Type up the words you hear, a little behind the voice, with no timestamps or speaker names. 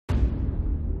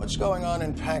What's going on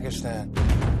in Pakistan?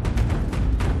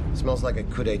 Smells like a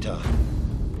coup d'etat.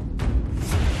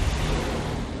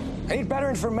 I need better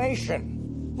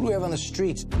information. What do we have on the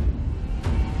streets?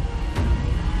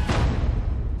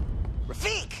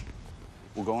 Rafiq!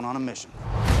 We're going on a mission.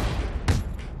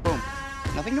 Boom.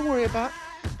 Nothing to worry about.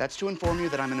 That's to inform you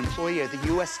that I'm an employee of the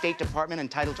U.S. State Department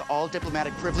entitled to all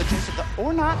diplomatic privileges of the...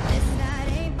 or not.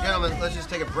 Gentlemen, let's just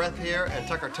take a breath here and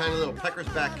tuck our tiny little peckers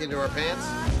back into our pants.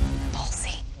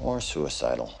 Ballsy. Or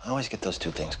suicidal. I always get those two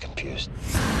things confused.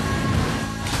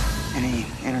 Any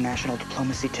international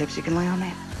diplomacy tips you can lay on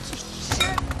me?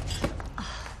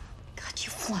 God, you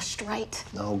flushed right.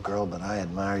 No, girl, but I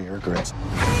admire your grit.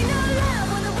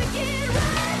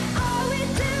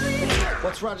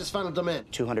 What's Roger's final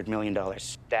demand? $200 million.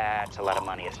 That's a lot of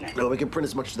money, isn't it? No, we can print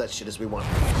as much of that shit as we want.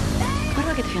 Why do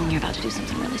I get the feeling you're about to do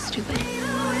something really stupid?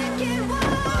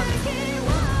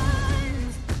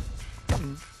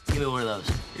 Give me one of those.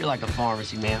 You're like a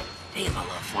pharmacy, man. Damn, I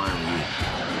love flying with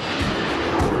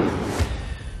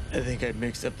you. I think I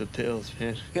mixed up the pills,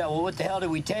 man. Yeah, well, what the hell did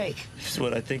we take? This is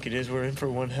what I think it is. We're in for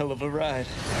one hell of a ride.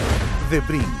 The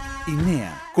Brink, η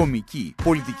νέα κωμική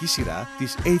πολιτική σειρά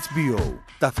της HBO,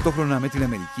 ταυτόχρονα με την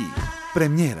Αμερική.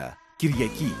 Πρεμιέρα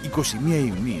Κυριακή 21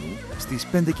 Ιουνίου στις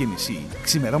 5:30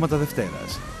 ξημερώματα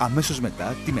Δευτέρας, αμέσως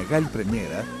μετά τη μεγάλη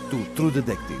πρεμιέρα του True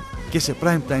Detective και σε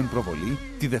prime time προβολή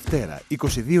τη Δευτέρα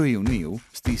 22 Ιουνίου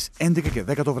στις 11 και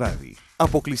 10 το βράδυ.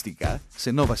 Αποκλειστικά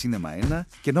σε Novacinema1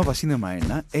 και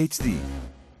Novacinema1 HD.